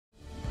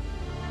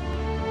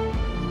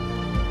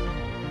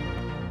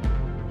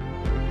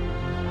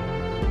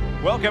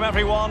Welcome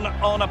everyone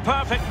on a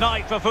perfect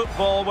night for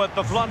football with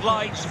the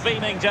floodlights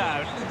beaming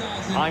down.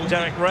 I'm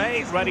Derek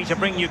Ray, ready to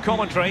bring you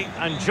commentary,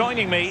 and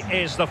joining me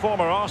is the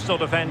former Arsenal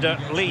defender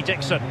Lee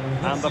Dixon.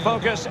 And the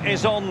focus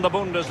is on the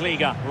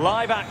Bundesliga.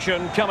 Live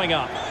action coming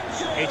up.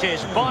 It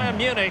is Bayern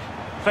Munich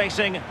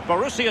facing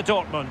Borussia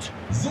Dortmund.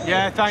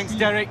 Yeah, thanks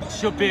Derek.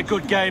 Should be a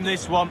good game,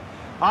 this one.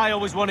 I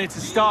always wanted to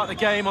start the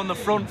game on the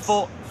front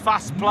foot,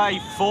 fast play,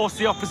 force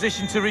the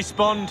opposition to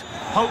respond.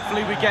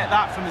 Hopefully we get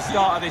that from the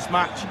start of this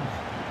match.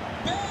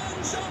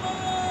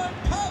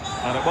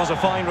 And it was a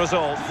fine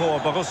result for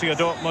Borussia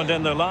Dortmund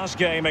in the last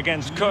game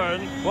against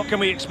Köln. What can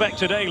we expect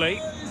today,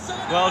 Lee?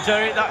 Well,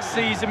 Derek, that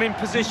sees them in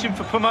position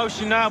for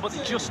promotion now, but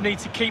they just need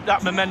to keep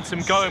that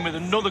momentum going with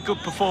another good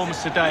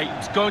performance today.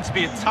 It's going to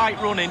be a tight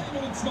run-in.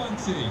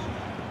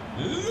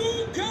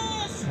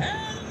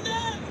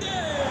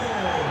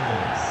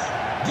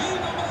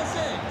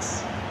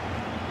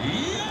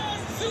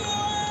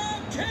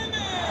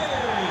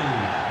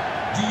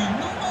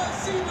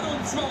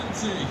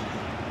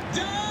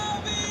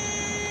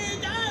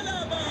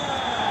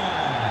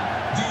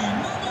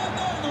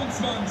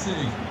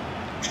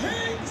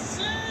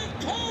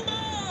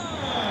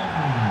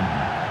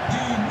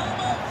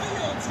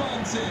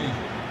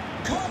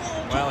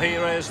 Well,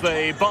 here is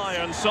the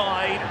Bayern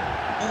side.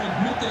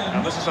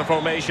 And this is a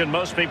formation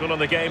most people in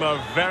the game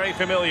are very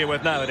familiar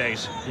with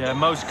nowadays. Yeah,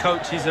 most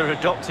coaches are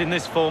adopting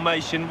this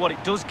formation. What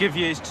it does give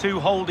you is two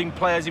holding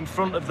players in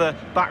front of the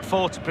back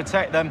four to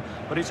protect them,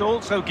 but it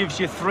also gives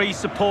you three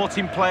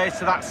supporting players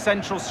to that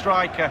central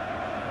striker.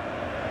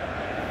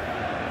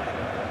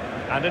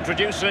 And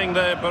introducing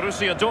the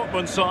Borussia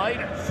Dortmund side,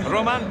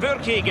 Roman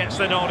Bürki gets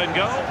the nod in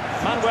goal.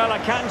 Manuel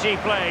Akanji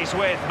plays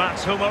with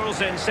Mats Hummels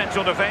in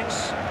central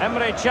defence.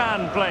 Emre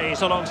Can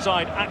plays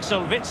alongside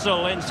Axel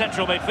Witsel in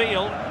central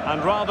midfield.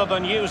 And rather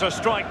than use a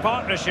strike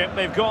partnership,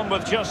 they've gone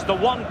with just the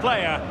one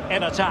player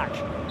in attack.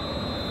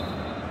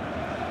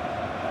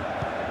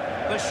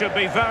 This should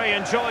be very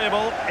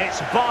enjoyable.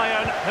 It's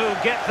Bayern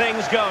who get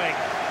things going.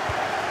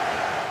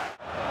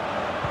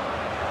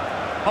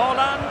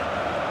 Haaland.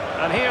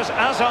 And here's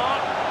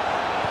Hazard.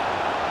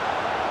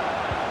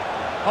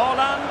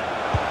 Haaland.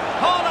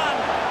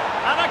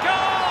 And a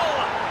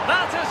goal!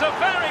 That is a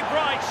very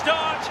bright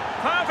start.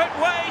 Perfect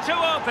way to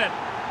open.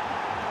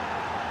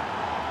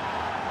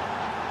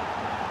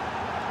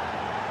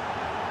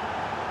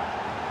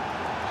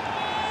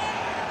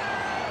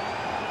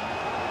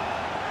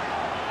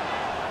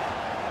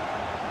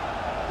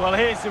 Well,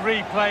 here's the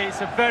replay.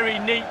 It's a very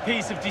neat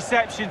piece of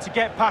deception to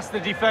get past the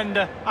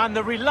defender, and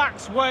the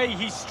relaxed way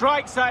he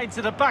strikes that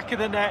into the back of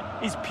the net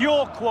is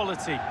pure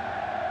quality.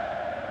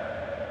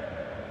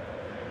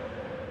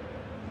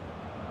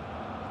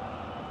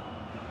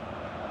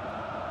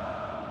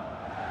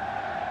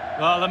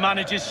 Well, the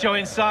manager's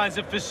showing signs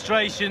of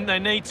frustration. They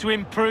need to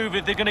improve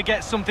if they're going to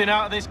get something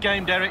out of this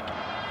game, Derek.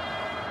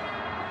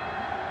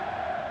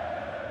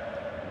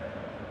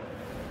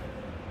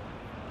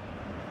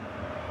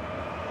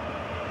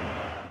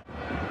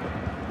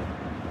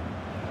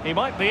 He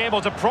might be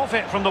able to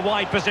profit from the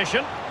wide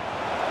position.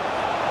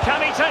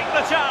 Can he take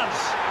the chance?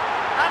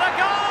 And a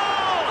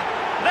goal!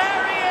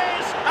 There he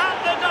is, at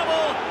the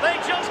double. They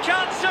just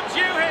can't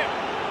subdue him.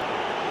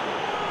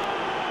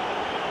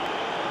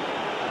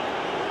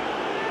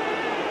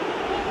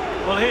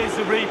 Well, here's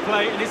the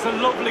replay, and it's a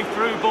lovely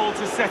through ball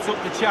to set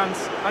up the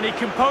chance. And he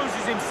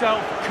composes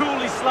himself,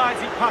 coolly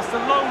slides it past a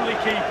lonely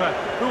keeper,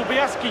 who will be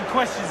asking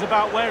questions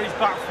about where his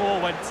back four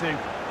went to.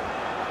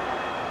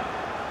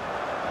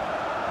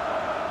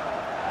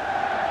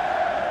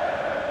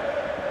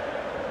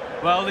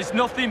 Well, there's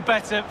nothing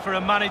better for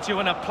a manager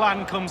when a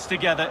plan comes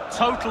together.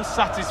 Total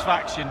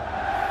satisfaction.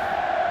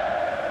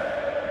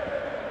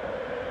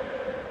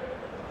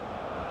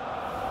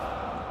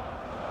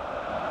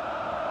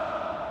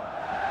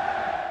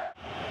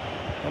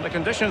 Well, the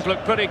conditions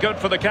look pretty good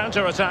for the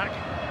counter-attack.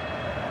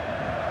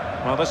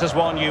 Well, this is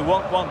one you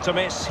won't want to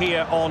miss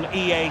here on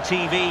EA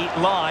TV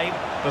Live.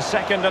 The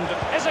second and...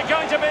 Is it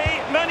going to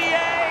be Meunier?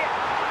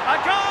 A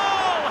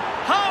goal!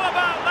 How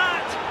about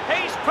that?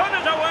 He's put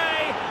it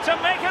away to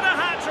make it a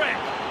hat-trick.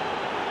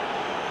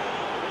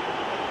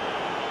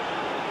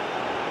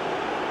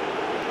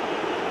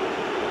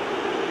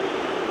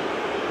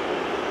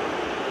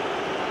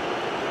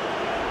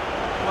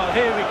 Well,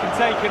 here we can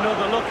take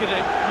another look at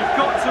it. You've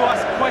got to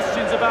ask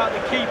questions about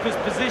the keeper's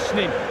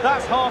positioning.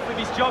 That's half of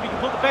his job. You can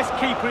put the best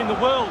keeper in the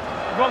world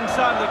wrong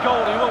side of the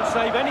goal, he won't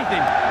save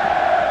anything.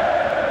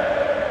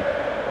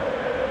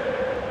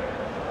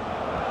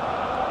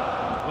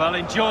 Well,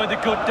 enjoy the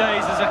good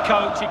days as a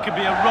coach. It could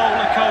be a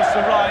roller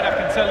coaster ride, I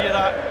can tell you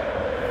that.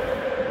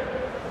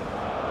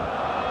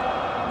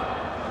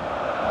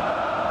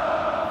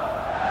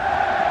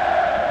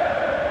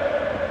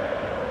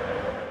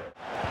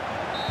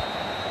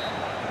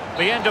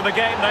 The end of the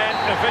game then,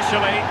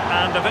 officially,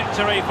 and a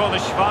victory for the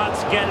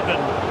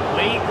Schwarz-Gelben.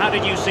 Lee, how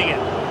did you see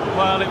it?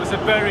 Well, it was a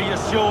very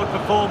assured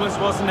performance,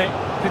 wasn't it?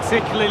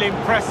 Particularly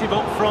impressive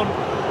up front.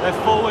 Their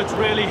forwards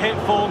really hit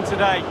form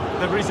today.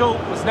 The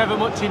result was never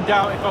much in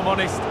doubt, if I'm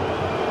honest.